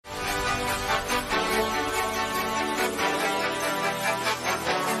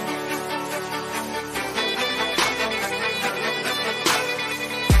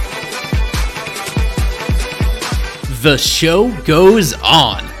The show goes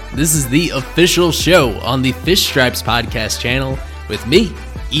on. This is the official show on the Fish Stripes podcast channel with me,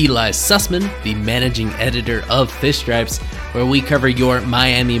 Eli Sussman, the managing editor of Fish Stripes, where we cover your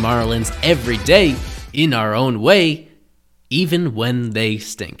Miami Marlins every day in our own way, even when they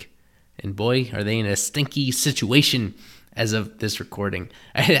stink. And boy, are they in a stinky situation as of this recording.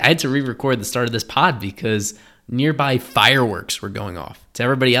 I had to re-record the start of this pod because nearby fireworks were going off. To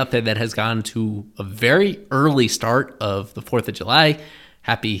everybody out there that has gone to a very early start of the 4th of July,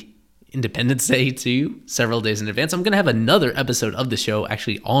 happy Independence Day to you several days in advance. I'm going to have another episode of the show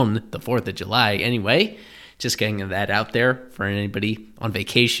actually on the 4th of July anyway. Just getting that out there for anybody on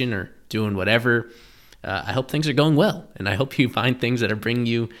vacation or doing whatever. I hope things are going well, and I hope you find things that are bringing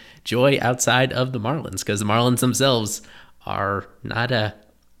you joy outside of the Marlins, because the Marlins themselves are not a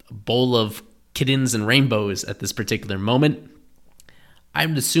bowl of kittens and rainbows at this particular moment. I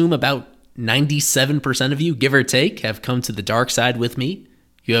would assume about 97% of you, give or take, have come to the dark side with me.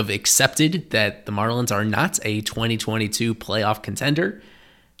 You have accepted that the Marlins are not a 2022 playoff contender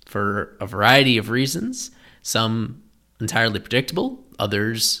for a variety of reasons. Some entirely predictable,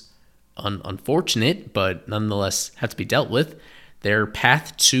 others unfortunate, but nonetheless have to be dealt with. Their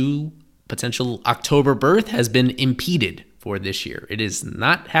path to potential October berth has been impeded for this year. It is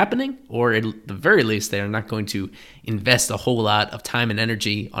not happening, or at the very least, they are not going to invest a whole lot of time and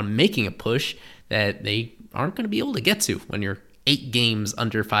energy on making a push that they aren't going to be able to get to when you're 8 games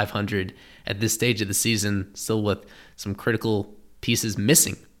under 500 at this stage of the season, still with some critical pieces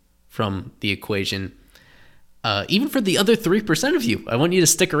missing from the equation. Even for the other 3% of you, I want you to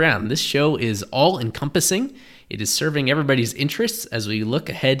stick around. This show is all-encompassing. It is serving everybody's interests as we look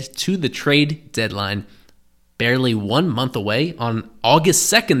ahead to the trade deadline, barely 1 month away on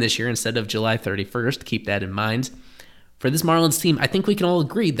August 2nd this year instead of July 31st. Keep that in mind. For this Marlins team, I think we can all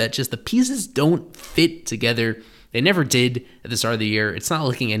agree that just the pieces don't fit together. They never did at the start of the year. It's not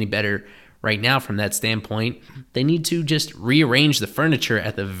looking any better right now from that standpoint. They need to just rearrange the furniture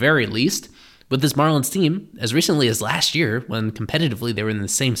at the very least. With this Marlins team, as recently as last year, when competitively they were in the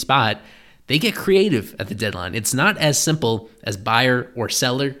same spot, they get creative at the deadline. It's not as simple as buyer or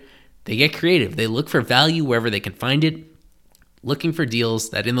seller. They get creative. They look for value wherever they can find it, looking for deals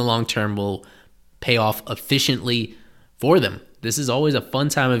that in the long term will pay off efficiently for them. This is always a fun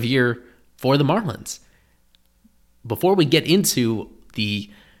time of year for the Marlins. Before we get into the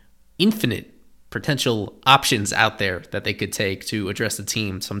infinite potential options out there that they could take to address the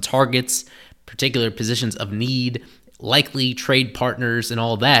team, some targets, particular positions of need, likely trade partners, and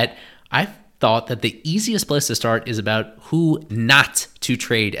all that, I thought that the easiest place to start is about who not to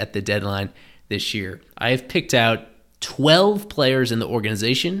trade at the deadline this year. I have picked out 12 players in the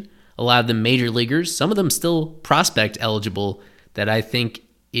organization, a lot of them major leaguers, some of them still prospect eligible, that I think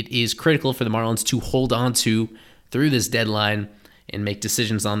it is critical for the Marlins to hold on to through this deadline and make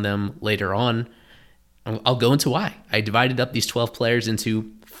decisions on them later on. I'll go into why. I divided up these 12 players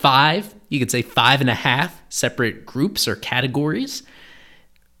into 5, you could say 5.5 separate groups or categories.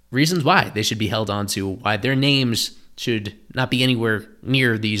 Reasons why they should be held on to, why their names should not be anywhere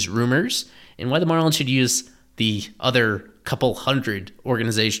near these rumors, and why the Marlins should use the other couple hundred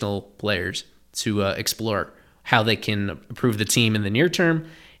organizational players to explore how they can improve the team in the near term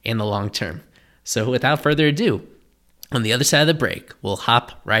and the long term. So without further ado, on the other side of the break, we'll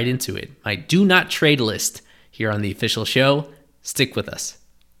hop right into it. My do not trade list here on the official show. Stick with us.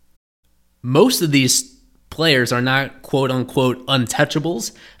 Most of these players are not quote-unquote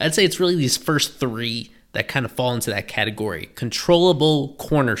untouchables. I'd say it's really these first 3 that kind of fall into that category. Controllable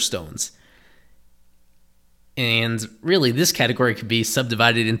cornerstones. And really, this category could be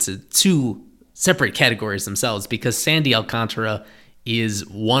subdivided into 2 separate categories themselves, because Sandy Alcantara is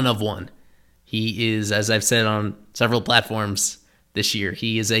one of one. He is, as I've said on several platforms this year,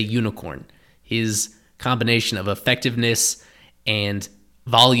 he is a unicorn. His combination of effectiveness and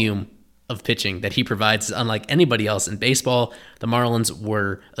volume of pitching that he provides is unlike anybody else in baseball. The Marlins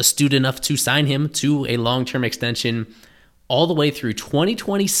were astute enough to sign him to a long-term extension all the way through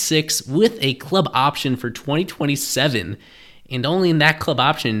 2026 with a club option for 2027. And only in that club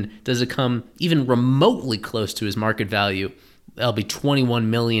option does it come even remotely close to his market value. That'll be $21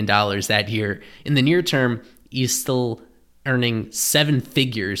 million that year. In the near term, he's still earning 7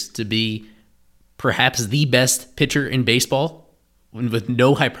 figures to be perhaps the best pitcher in baseball. With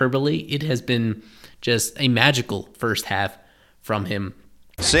no hyperbole, it has been just a magical first half from him.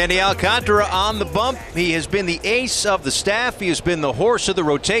 Sandy Alcantara on the bump. He has been the ace of the staff. He has been the horse of the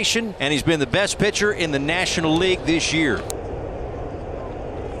rotation, and he's been the best pitcher in the National League this year.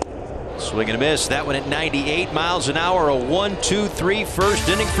 Swing and a miss. That one at 98 miles an hour. A 1-2-3 first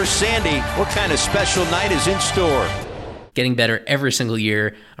inning for Sandy. What kind of special night is in store? getting better every single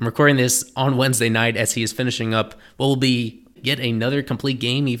year. I'm recording this on Wednesday night as he is finishing up what will be yet another complete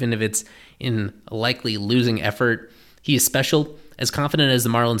game, even if it's in a likely losing effort. He is special. As confident as the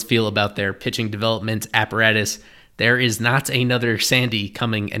Marlins feel about their pitching development apparatus, there is not another Sandy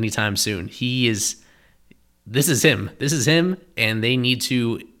coming anytime soon. This is him, and they need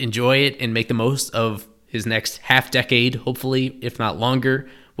to enjoy it and make the most of his next half decade, hopefully, if not longer,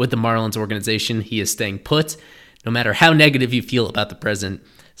 with the Marlins organization. He is staying put. No matter how negative you feel about the present,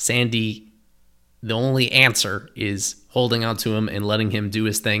 Sandy, the only answer is holding on to him and letting him do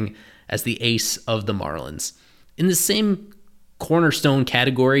his thing as the ace of the Marlins. In the same cornerstone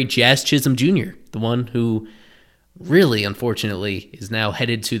category, Jazz Chisholm Jr., the one who really, unfortunately, is now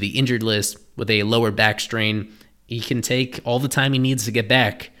headed to the injured list with a lower back strain. He can take all the time he needs to get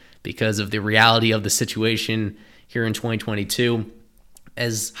back because of the reality of the situation here in 2022.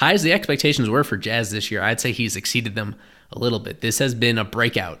 As high as the expectations were for Jazz this year, I'd say he's exceeded them a little bit. This has been a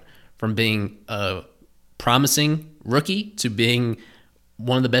breakout from being a promising rookie to being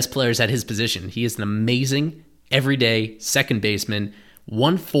one of the best players at his position. He is an amazing everyday second baseman.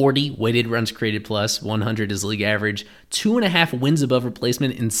 140 weighted runs created plus, 100 is league average, 2.5 wins above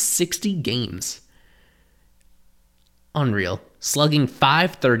replacement in 60 games. Unreal. Slugging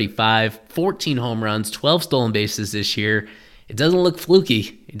 .535, 14 home runs, 12 stolen bases this year. It doesn't look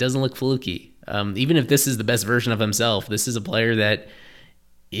fluky. Even if this is the best version of himself, this is a player that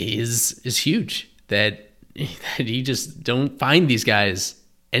is huge, that you just don't find these guys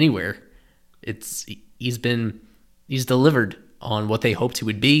anywhere. He's delivered on what they hoped he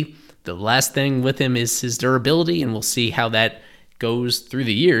would be. The last thing with him is his durability, and we'll see how that goes through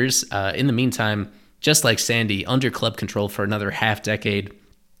the years. In the meantime, just like Sandy, under club control for another half decade,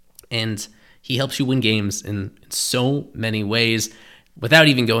 and he helps you win games in so many ways without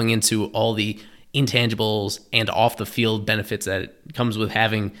even going into all the intangibles and off-the-field benefits that comes with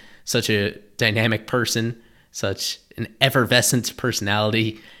having such a dynamic person, such an effervescent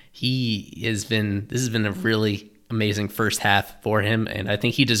personality. This has been a really amazing first half for him, and I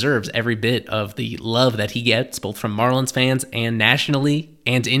think he deserves every bit of the love that he gets, both from Marlins fans and nationally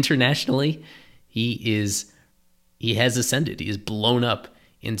and internationally. He has ascended. He has blown up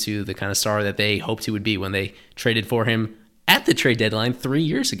into the kind of star that they hoped he would be when they traded for him at the trade deadline 3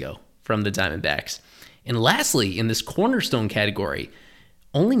 years ago from the Diamondbacks. And lastly, in this cornerstone category,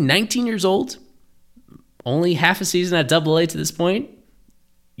 only 19 years old, only half a season at AA to this point,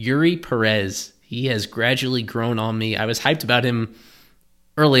 Eury Perez. He has gradually grown on me. I was hyped about him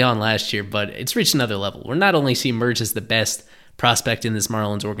early on last year, but it's reached another level where not only is he emerged as the best prospect in this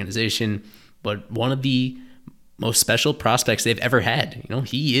Marlins organization, but one of the most special prospects they've ever had.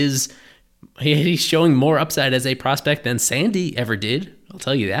 He's showing more upside as a prospect than Sandy ever did. I'll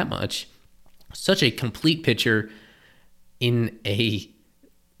tell you that much. Such a complete pitcher in a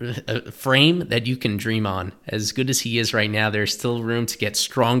frame that you can dream on. As good as he is right now, there's still room to get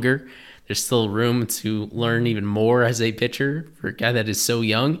stronger. There's still room to learn even more as a pitcher for a guy that is so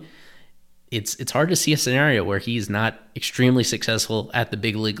young. It's hard to see a scenario where he's not extremely successful at the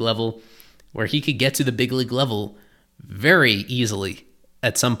big league level, where he could get to the big league level very easily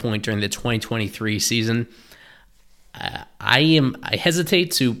at some point during the 2023 season. I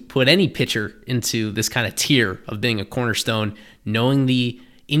hesitate to put any pitcher into this kind of tier of being a cornerstone, knowing the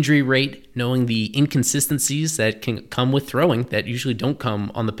injury rate, knowing the inconsistencies that can come with throwing that usually don't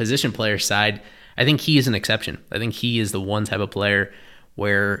come on the position player side. I think he is an exception. I think he is the one type of player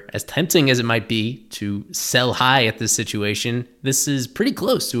where, as tempting as it might be to sell high at this situation, this is pretty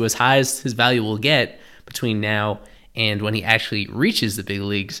close to as high as his value will get between now and when he actually reaches the big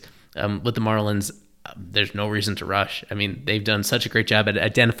leagues. With the Marlins, there's no reason to rush. I mean, they've done such a great job at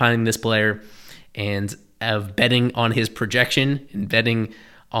identifying this player and of betting on his projection and betting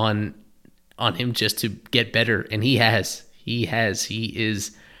on him just to get better. And he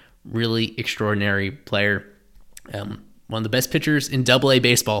is really extraordinary player. One of the best pitchers in AA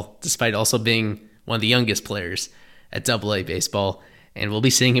baseball, despite also being one of the youngest players at AA baseball. And we'll be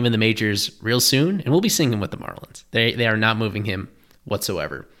seeing him in the majors real soon, and we'll be seeing him with the Marlins. They are not moving him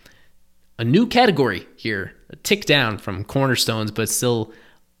whatsoever. A new category here, a tick down from cornerstones, but still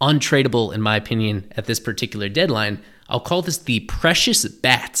untradeable in my opinion at this particular deadline. I'll call this the precious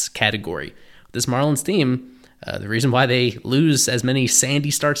bats category. This Marlins team, the reason why they lose as many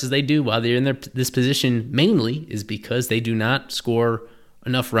Sandy starts as they do while they're in this position mainly is because they do not score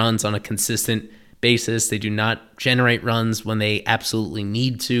enough runs on a consistent basis. They do not generate runs when they absolutely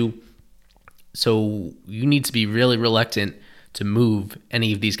need to. So you need to be really reluctant to move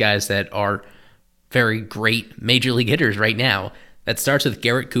any of these guys that are very great major league hitters right now. That starts with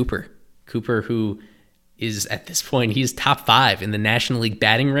Garrett Cooper. Cooper, who is at this point, he's top 5 in the National League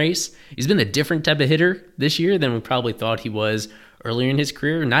batting race. He's been a different type of hitter this year than we probably thought he was earlier in his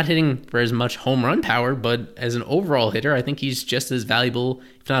career. Not hitting for as much home run power, but as an overall hitter, I think he's just as valuable,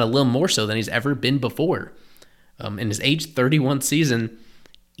 if not a little more so, than he's ever been before. In his age 31 season,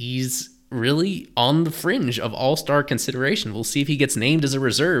 he's really on the fringe of all-star consideration. We'll see if he gets named as a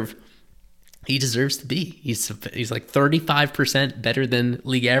reserve. He deserves to be. He's like 35% better than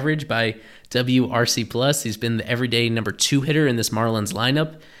league average by WRC+. He's been the everyday number 2 hitter in this Marlins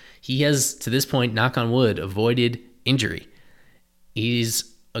lineup. He has, to this point, knock on wood, avoided injury.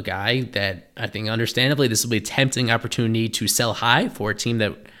 He's a guy that I think, understandably, this will be a tempting opportunity to sell high for a team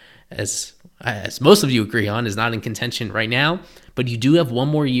that, as most of you agree on, is not in contention right now. But you do have one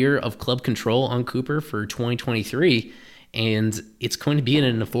more year of club control on Cooper for 2023, and it's going to be at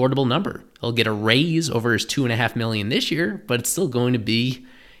an affordable number. He'll get a raise over his $2.5 million this year, but it's still going to be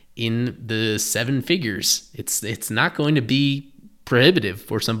in the 7 figures. It's not going to be prohibitive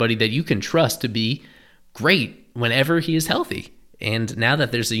for somebody that you can trust to be great whenever he is healthy. And now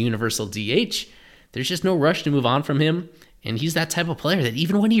that there's a universal DH, there's just no rush to move on from him. And he's that type of player that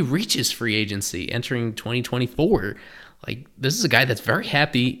even when he reaches free agency entering 2024, like, this is a guy that's very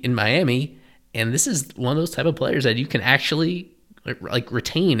happy in Miami. And this is one of those type of players that you can actually like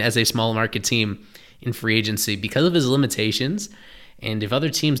retain as a small market team in free agency because of his limitations. And if other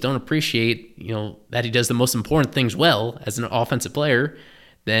teams don't appreciate, that he does the most important things well as an offensive player,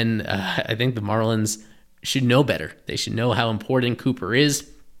 then I think the Marlins should know better. They should know how important Cooper is.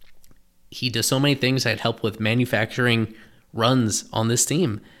 He does so many things that help with manufacturing runs on this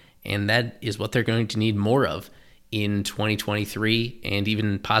team, and that is what they're going to need more of in 2023 and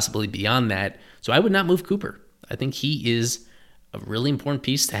even possibly beyond that. So I would not move Cooper. I think he is a really important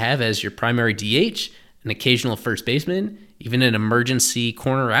piece to have as your primary DH, an occasional first baseman, even an emergency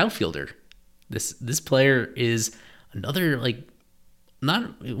corner outfielder. This player is another, I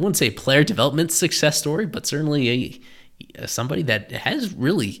wouldn't say player development success story, but certainly somebody that has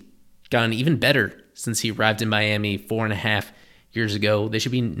really gotten even better since he arrived in Miami 4.5 years ago. They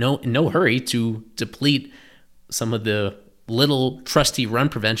should be in no hurry to deplete some of the little trusty run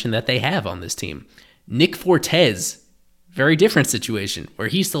prevention that they have on this team. Nick Fortes, very different situation, where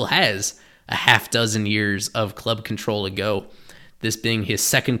he still has a half dozen years of club control to go, this being his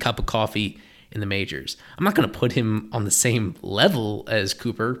second cup of coffee in the majors. I'm not going to put him on the same level as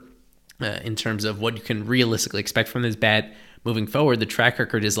Cooper in terms of what you can realistically expect from his bat moving forward. The track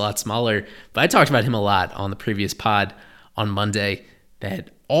record is a lot smaller, but I talked about him a lot on the previous pod on Monday, that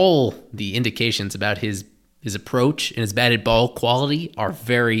all the indications about his approach and his batted ball quality are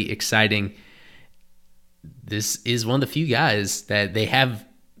very exciting. This is one of the few guys that they have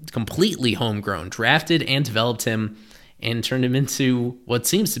completely homegrown, drafted and developed him and turned him into what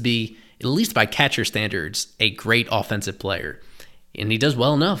seems to be, at least by catcher standards, a great offensive player. And he does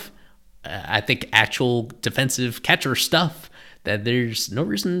well enough, I think, actual defensive catcher stuff, that there's no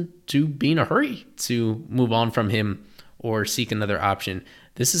reason to be in a hurry to move on from him or seek another option.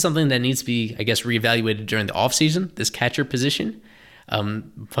 This is something that needs to be, I guess, reevaluated during the offseason, this catcher position.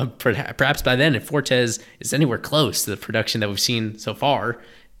 But perhaps by then, if Fortes is anywhere close to the production that we've seen so far,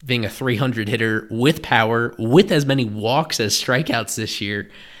 being a 300 hitter with power, with as many walks as strikeouts this year,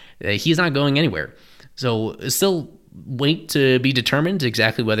 he's not going anywhere. So still wait to be determined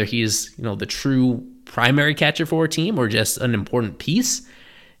exactly whether he is, the true primary catcher for a team or just an important piece.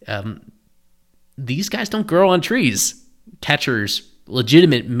 These guys don't grow on trees. Catchers,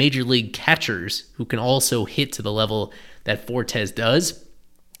 legitimate major league catchers who can also hit to the level that Fortes does,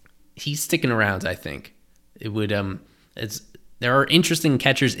 he's sticking around, I think. It would there are interesting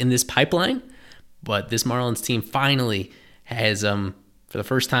catchers in this pipeline, but this Marlins team finally has for the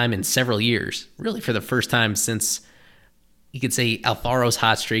first time in several years, really for the first time since, you could say, Alfaro's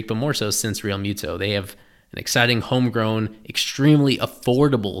hot streak, but more so since Real Muto. They have an exciting homegrown, extremely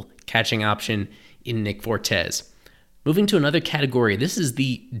affordable catching option in Nick Fortes. Moving to another category, this is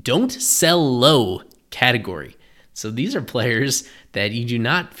the don't sell low category. So these are players that you do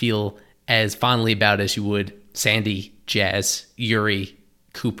not feel as fondly about as you would Sandy, Jazz, Yuri,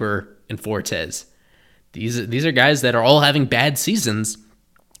 Cooper, and Fortes. These are guys that are all having bad seasons,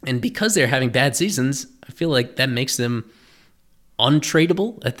 and because they're having bad seasons, I feel like that makes them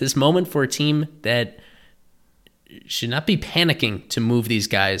untradeable at this moment for a team that should not be panicking to move these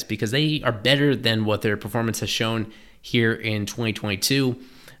guys because they are better than what their performance has shown here in 2022.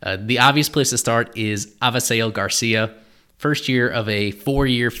 The obvious place to start is Avisail Garcia. First year of a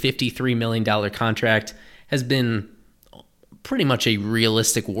 4-year, $53 million contract has been pretty much a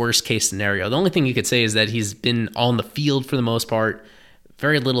realistic worst-case scenario. The only thing you could say is that he's been on the field for the most part,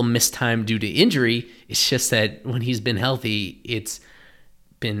 very little missed time due to injury. It's just that when he's been healthy, it's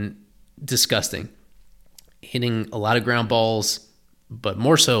been disgusting. Hitting a lot of ground balls, but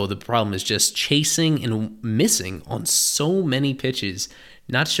more so, the problem is just chasing and missing on so many pitches,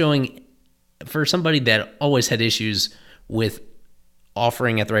 not showing, for somebody that always had issues with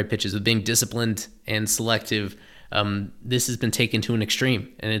offering at the right pitches, with being disciplined and selective. This has been taken to an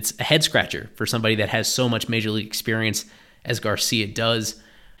extreme, and it's a head scratcher for somebody that has so much major league experience as Garcia does.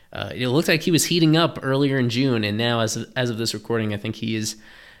 It looked like he was heating up earlier in June, and now as of this recording, I think he is,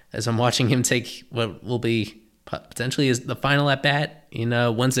 as I'm watching him take what will be potentially is the final at bat in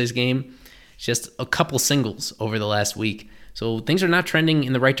Wednesday's game, just a couple singles over the last week. So things are not trending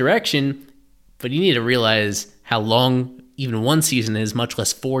in the right direction, but you need to realize how long even one season is, much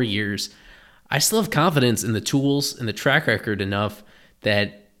less 4 years. I still have confidence in the tools and the track record enough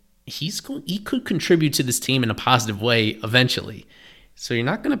that he could contribute to this team in a positive way eventually. So you're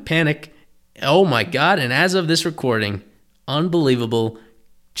not going to panic. Oh my God. And as of this recording, unbelievable.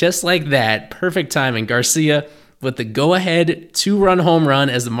 Just like that, perfect timing. Garcia with the go-ahead 2-run home run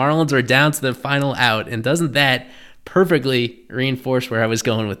as the Marlins are down to the final out. And doesn't that perfectly reinforce where I was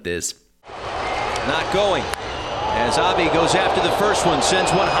going with this? Not going. As Avi goes after the first one,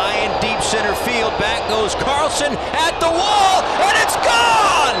 sends one high in deep center field. Back goes Carlson at the wall, and it's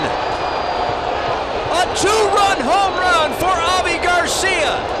gone! A 2-run home run for Avi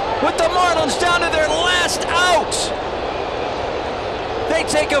Garcia with the Marlins down to their last out. They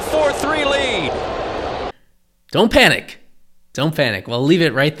take a 4-3 lead. Don't panic. Don't panic. Well, leave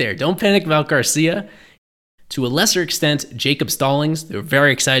it right there. Don't panic about Garcia. To a lesser extent, Jacob Stallings, they were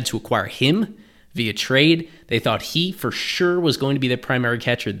very excited to acquire him via trade. They thought he for sure was going to be their primary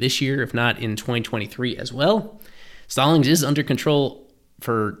catcher this year, if not in 2023 as well. Stallings is under control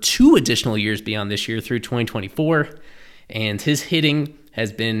for 2 additional years beyond this year through 2024, and his hitting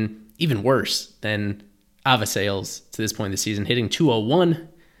has been even worse than Avisail's to this point in the season, hitting .201.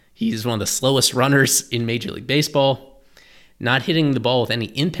 He's one of the slowest runners in Major League Baseball, not hitting the ball with any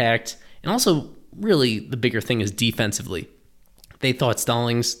impact, and also really the bigger thing is defensively. They thought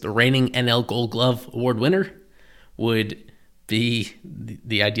Stallings, the reigning NL Gold Glove Award winner, would be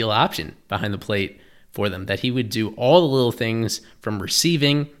the ideal option behind the plate for them, that he would do all the little things from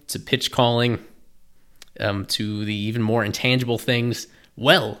receiving to pitch calling to the even more intangible things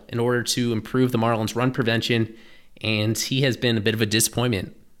well in order to improve the Marlins' run prevention, and he has been a bit of a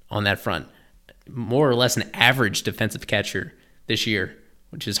disappointment on that front. More or less an average defensive catcher this year,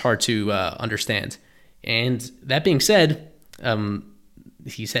 which is hard to understand. And that being said,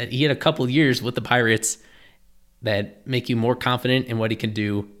 he said he had a couple years with the Pirates that make you more confident in what he can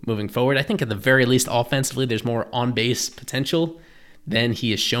do moving forward. I think at the very least offensively, there's more on-base potential than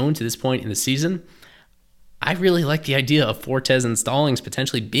he has shown to this point in the season. I really like the idea of Fortes and Stallings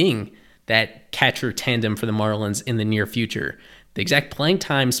potentially being that catcher tandem for the Marlins in the near future. The exact playing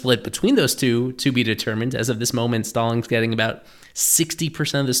time split between those two to be determined. As of this moment, Stallings getting about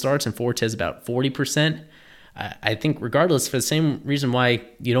 60% of the starts and Fortes about 40%. I think regardless, for the same reason why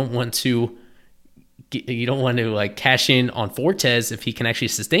you don't want to like cash in on Fortes if he can actually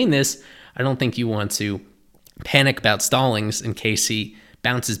sustain this, I don't think you want to panic about Stallings in case he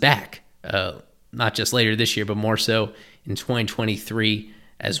bounces back, not just later this year, but more so in 2023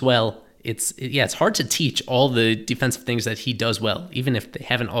 as well. It's hard to teach all the defensive things that he does well, even if they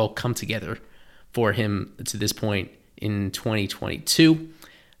haven't all come together for him to this point in 2022.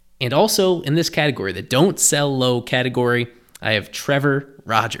 And also in this category, the don't sell low category, I have Trevor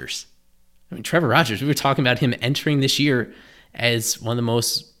Rogers. I mean, Trevor Rogers, we were talking about him entering this year as one of the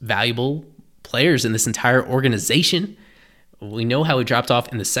most valuable players in this entire organization. We know how he dropped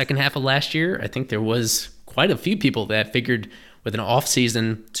off in the second half of last year. I think there was quite a few people that figured with an off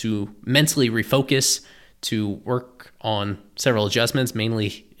season to mentally refocus, to work on several adjustments,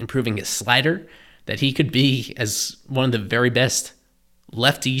 mainly improving his slider, that he could be as one of the very best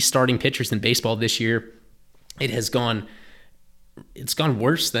lefty starting pitchers in baseball this year. It's gone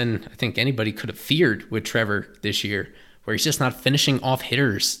worse than I think anybody could have feared with Trevor this year, where he's just not finishing off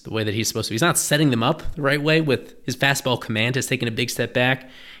hitters the way that he's supposed to. He's not setting them up the right way. With his fastball command has taken a big step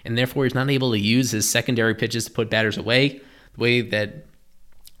back, and therefore he's not able to use his secondary pitches to put batters away the way that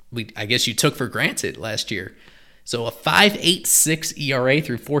I guess you took for granted last year. So a 5.86 ERA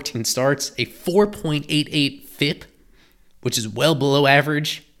through 14 starts, a 4.88 FIP, which is well below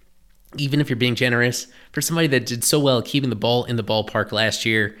average, even if you're being generous. For somebody that did so well keeping the ball in the ballpark last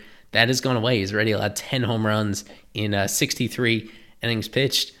year, that has gone away. He's already allowed 10 home runs in 63 innings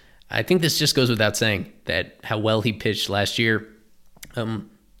pitched. I think this just goes without saying that how well he pitched last year.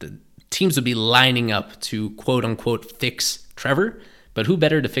 The teams would be lining up to quote-unquote fix Trevor But who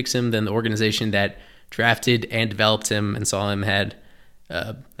better to fix him than the organization that drafted and developed him and saw him had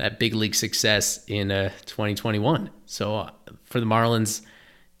that big league success in 2021. So for the Marlins,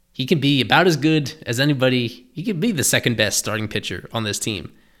 he can be about as good as anybody. He could be the second best starting pitcher on this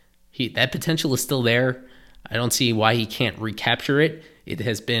team. That potential is still there. I don't see why he can't recapture it. It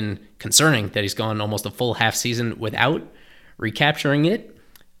has been concerning that he's gone almost a full half season without recapturing it.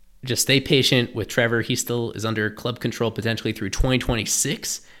 Just stay patient with Trevor. He still is under club control potentially through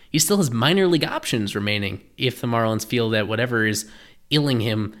 2026. He still has minor league options remaining if the Marlins feel that whatever is ailing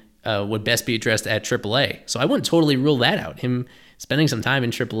him would best be addressed at AAA. So I wouldn't totally rule that out. Him spending some time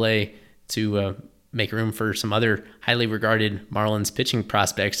in AAA to make room for some other highly regarded Marlins pitching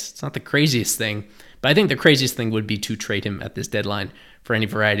prospects. It's not the craziest thing, but I think the craziest thing would be to trade him at this deadline for any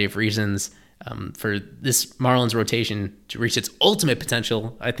variety of reasons. For this Marlins rotation to reach its ultimate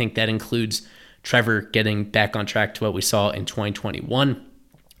potential, I think that includes Trevor getting back on track to what we saw in 2021.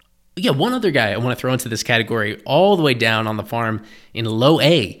 Yeah, one other guy I want to throw into this category all the way down on the farm in low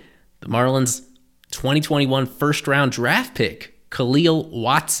A, the Marlins 2021 first-round draft pick, Khalil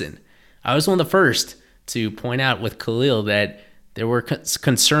Watson. I was one of the first to point out with Khalil that there were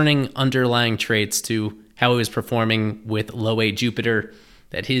concerning underlying traits to how he was performing with low A Jupiter,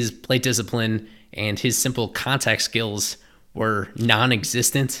 that his plate discipline and his simple contact skills were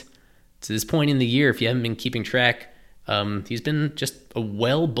non-existent. To this point in the year, if you haven't been keeping track, he's been just a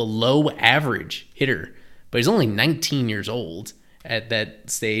well below average hitter, but he's only 19 years old at that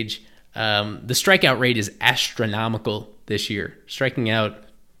stage. The strikeout rate is astronomical this year, striking out,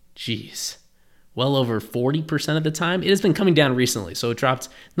 well over 40% of the time. It has been coming down recently, so it dropped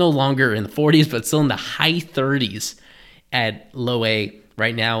no longer in the 40s, but still in the high 30s at low A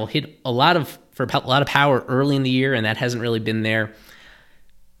right now. Hit a lot of power early in the year, and that hasn't really been there.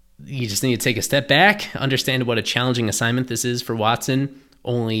 You just need to take a step back, understand what a challenging assignment this is for Watson.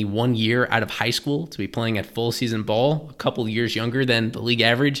 Only 1 year out of high school to be playing at full season ball, a couple years younger than the league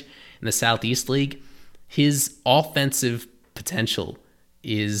average in the Southeast League. His offensive potential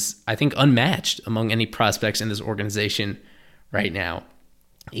is, I think, unmatched among any prospects in this organization right now.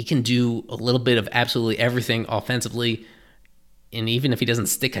 He can do a little bit of absolutely everything offensively, and even if he doesn't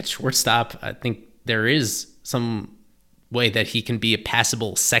stick at shortstop, I think there is some way that he can be a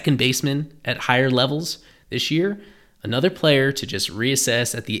passable second baseman at higher levels this year. Another player to just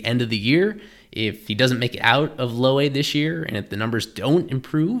reassess at the end of the year. If he doesn't make it out of low A this year, and if the numbers don't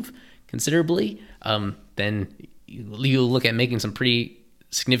improve considerably, then you'll look at making some pretty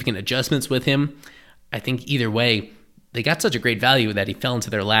significant adjustments with him. I think either way, they got such a great value that he fell into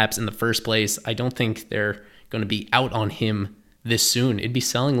their laps in the first place. I don't think they're going to be out on him this soon. It'd be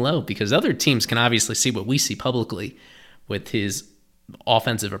selling low because other teams can obviously see what we see publicly with his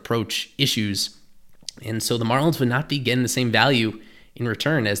offensive approach issues. And so the Marlins would not be getting the same value in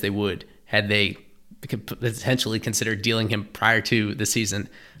return as they would had they potentially considered dealing him prior to the season.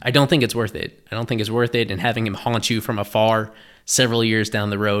 I don't think it's worth it. And having him haunt you from afar several years down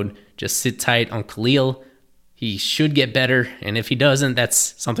the road, just sit tight on Khalil. He should get better. And if he doesn't,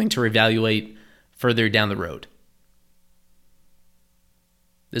 that's something to reevaluate further down the road.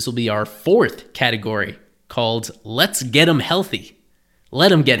 This will be our fourth category called Let's Get Him Healthy.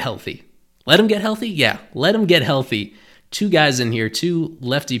 Let him get healthy. Let him get healthy? Yeah, let him get healthy. Two guys in here, two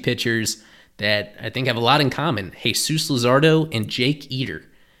lefty pitchers that I think have a lot in common. Jesus Luzardo and Jake Eder.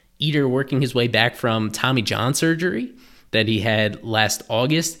 Eder working his way back from Tommy John surgery that he had last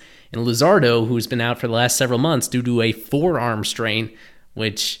August. And Luzardo, who's been out for the last several months due to a forearm strain,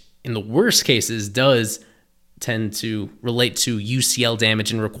 which in the worst cases does tend to relate to UCL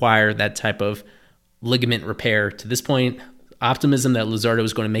damage and require that type of ligament repair. To this point, optimism that Luzardo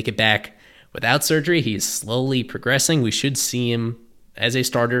is going to make it back without surgery. He is slowly progressing. We should see him as a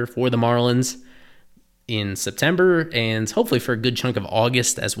starter for the Marlins in September and hopefully for a good chunk of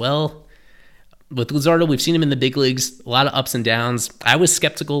August as well. With Luzardo, we've seen him in the big leagues, a lot of ups and downs. I was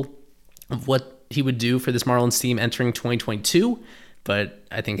skeptical of what he would do for this Marlins team entering 2022, but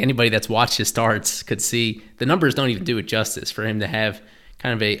I think anybody that's watched his starts could see the numbers don't even do it justice for him to have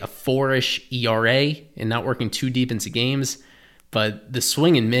kind of a 4-ish ERA and not working too deep into games. But the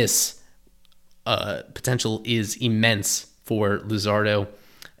swing and miss potential is immense for Luzardo.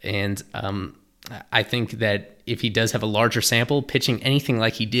 And I think that if he does have a larger sample, pitching anything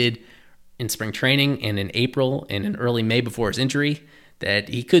like he did in spring training and in April and in early May before his injury, that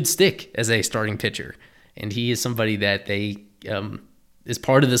he could stick as a starting pitcher. And he is somebody that they is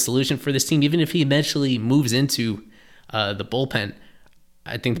part of the solution for this team, even if he eventually moves into the bullpen.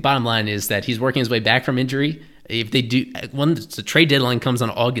 I think the bottom line is that he's working his way back from injury. If they do, once the trade deadline comes on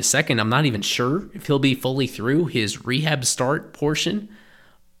August 2nd, I'm not even sure if he'll be fully through his rehab start portion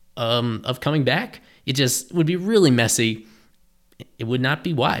of coming back. It just would be really messy. It would not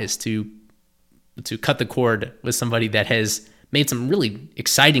be wise to cut the cord with somebody that has made some really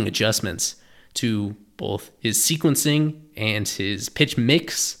exciting adjustments to both his sequencing and his pitch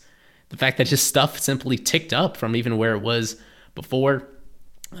mix. The fact that his stuff simply ticked up from even where it was before.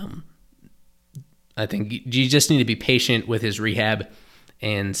 I think you just need to be patient with his rehab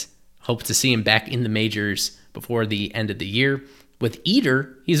and hope to see him back in the majors before the end of the year. With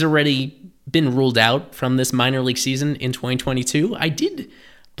Eder, he's already been ruled out from this minor league season in 2022. I did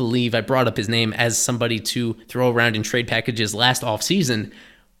believe I brought up his name as somebody to throw around in trade packages last offseason.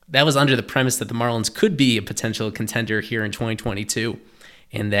 That was under the premise that the Marlins could be a potential contender here in 2022,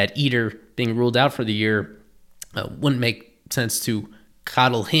 and that Eder being ruled out for the year wouldn't make sense to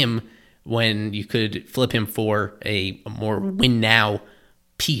coddle him when you could flip him for a more win-now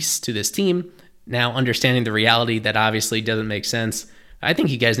piece to this team. Now, understanding the reality, that obviously doesn't make sense. I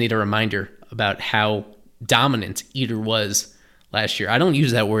think you guys need a reminder about how dominant Eder was last year. I don't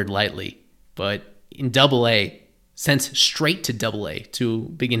use that word lightly, but in Double-A, sent straight to Double-A to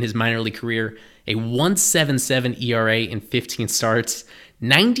begin his minor league career, a 1.77 ERA in 15 starts,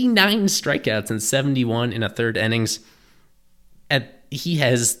 99 strikeouts and 71 in a third innings. He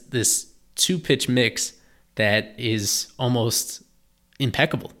has this two-pitch mix that is almost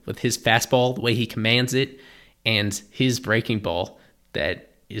impeccable with his fastball, the way he commands it, and his breaking ball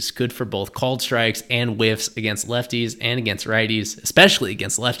that is good for both called strikes and whiffs against lefties and against righties, especially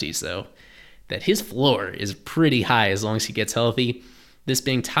against lefties, though. That his floor is pretty high as long as he gets healthy. This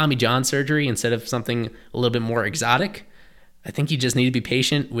being Tommy John surgery instead of something a little bit more exotic, I think you just need to be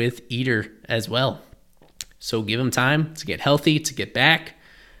patient with Eder as well. So give him time to get healthy, to get back.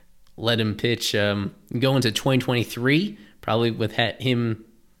 Let him pitch, go into 2023, probably with him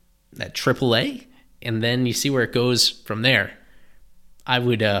at AAA, and then you see where it goes from there. I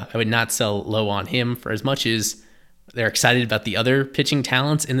would not sell low on him for as much as they're excited about the other pitching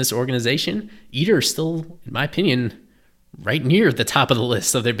talents in this organization. Eder is still, in my opinion, right near the top of the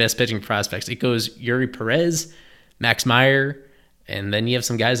list of their best pitching prospects. It goes Eury Perez, Max Meyer, and then you have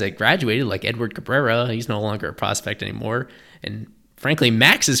some guys that graduated, like Edward Cabrera. He's no longer a prospect anymore. And frankly,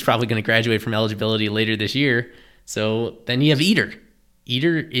 Max is probably going to graduate from eligibility later this year. So then you have Eder.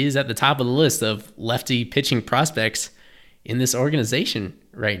 Eder is at the top of the list of lefty pitching prospects in this organization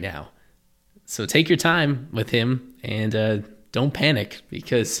right now. So take your time with him and don't panic,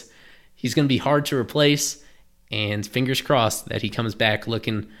 because he's going to be hard to replace, and fingers crossed that he comes back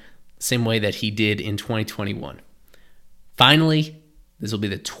looking the same way that he did in 2021. Finally, this will be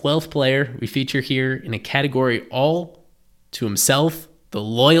the 12th player we feature here in a category all to himself, the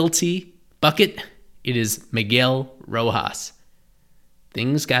loyalty bucket. It is Miguel Rojas.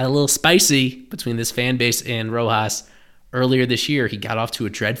 Things got a little spicy between this fan base and Rojas earlier this year. He got off to a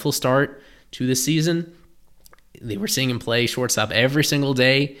dreadful start to the season. They were seeing him play shortstop every single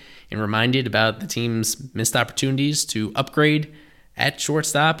day and reminded about the team's missed opportunities to upgrade at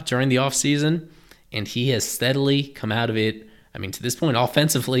shortstop during the offseason. And he has steadily come out of it. I mean, to this point,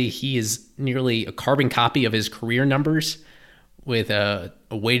 offensively, he is nearly a carbon copy of his career numbers, with a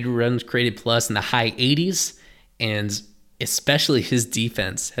weighted runs created plus in the high 80s. And especially his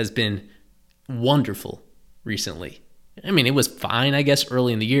defense has been wonderful recently. I mean, it was fine, I guess,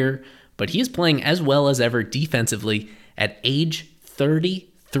 early in the year, but he is playing as well as ever defensively at age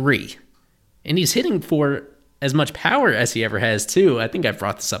 33. And he's hitting for as much power as he ever has, too. I think I've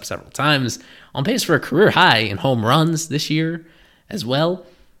brought this up several times. On pace for a career high in home runs this year as well.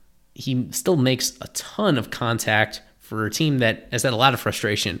 He still makes a ton of contact for a team that has had a lot of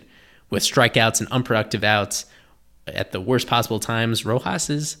frustration with strikeouts and unproductive outs at the worst possible times. Rojas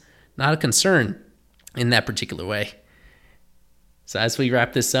is not a concern in that particular way. So as we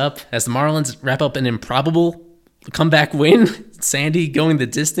wrap this up, as the Marlins wrap up an improbable comeback win, Sandy going the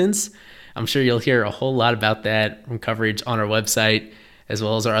distance, I'm sure you'll hear a whole lot about that from coverage on our website, as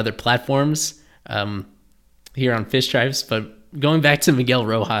well as our other platforms here on Fish Stripes. But going back to Miguel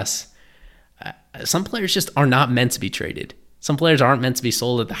Rojas, some players just are not meant to be traded. Some players aren't meant to be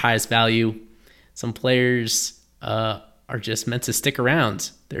sold at the highest value. Some players are just meant to stick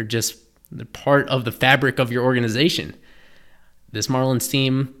around. They're part of the fabric of your organization. This Marlins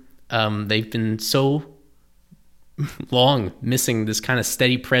team, they've been so long missing this kind of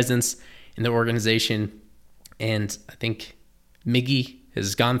steady presence in the organization. And I think Miggy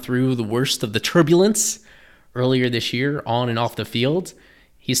has gone through the worst of the turbulence earlier this year on and off the field.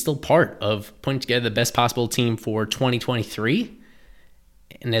 He's still part of putting together the best possible team for 2023.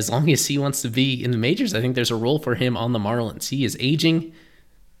 And as long as he wants to be in the majors, I think there's a role for him on the Marlins. He is aging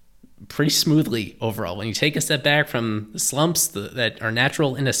pretty smoothly overall. When you take a step back from the slumps that are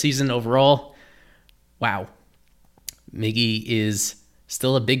natural in a season overall, wow, Miggy is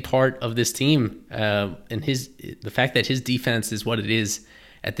still a big part of this team. And the fact that his defense is what it is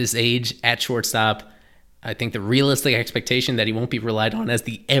at this age at shortstop, I think the realistic expectation that he won't be relied on as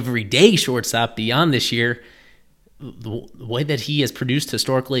the everyday shortstop beyond this year, the way that he has produced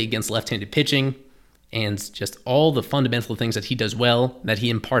historically against left-handed pitching, and just all the fundamental things that he does well, that he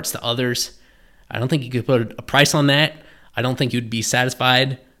imparts to others. I don't think you could put a price on that. I don't think you'd be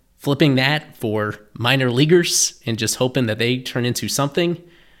satisfied flipping that for minor leaguers and just hoping that they turn into something.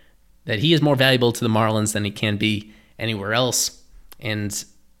 That he is more valuable to the Marlins than he can be anywhere else. And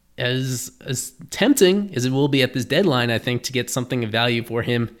as tempting as it will be at this deadline, I think, to get something of value for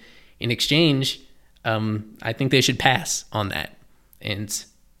him in exchange, I think they should pass on that. And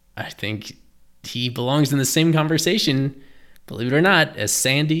I think he belongs in the same conversation, believe it or not, as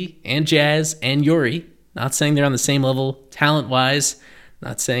Sandy and Jazz and Yuri. Not saying they're on the same level talent-wise,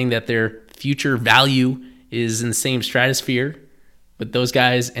 not saying that their future value is in the same stratosphere with those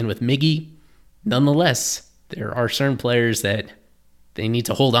guys and with Miggy. Nonetheless, there are certain players that they need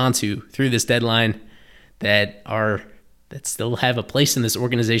to hold on to through this deadline that still have a place in this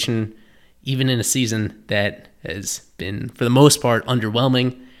organization, even in a season that has been, for the most part,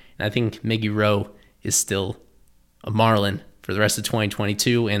 underwhelming. And I think Miggy Rowe is still a Marlin for the rest of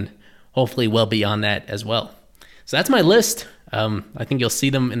 2022 and hopefully well beyond that as well. So that's my list. I think you'll see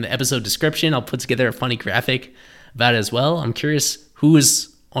them in the episode description. I'll put together a funny graphic about it as well. I'm curious who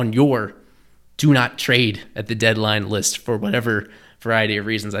is on your do not trade at the deadline list for whatever variety of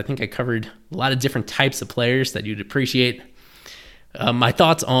reasons. I think I covered a lot of different types of players that you'd appreciate. My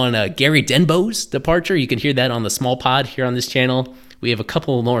thoughts on Gary Denbo's departure, you can hear that on the small pod here on this channel. We have a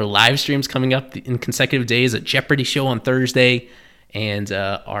couple more live streams coming up in consecutive days, a Jeopardy show on Thursday, and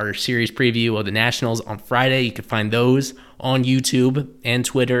our series preview of the Nationals on Friday. You can find those on YouTube and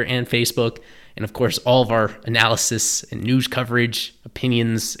Twitter and Facebook. And of course, all of our analysis and news coverage,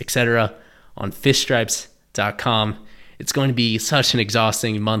 opinions, etc. on fishstripes.com. It's going to be such an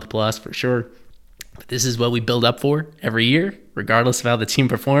exhausting month plus for sure. But this is what we build up for every year, regardless of how the team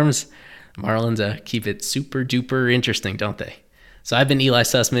performs. Marlins keep it super duper interesting, don't they? So I've been Eli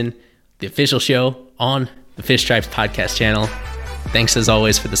Sussman, the official show on the Fish Stripes podcast channel. Thanks as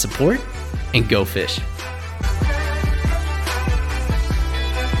always for the support, and go fish.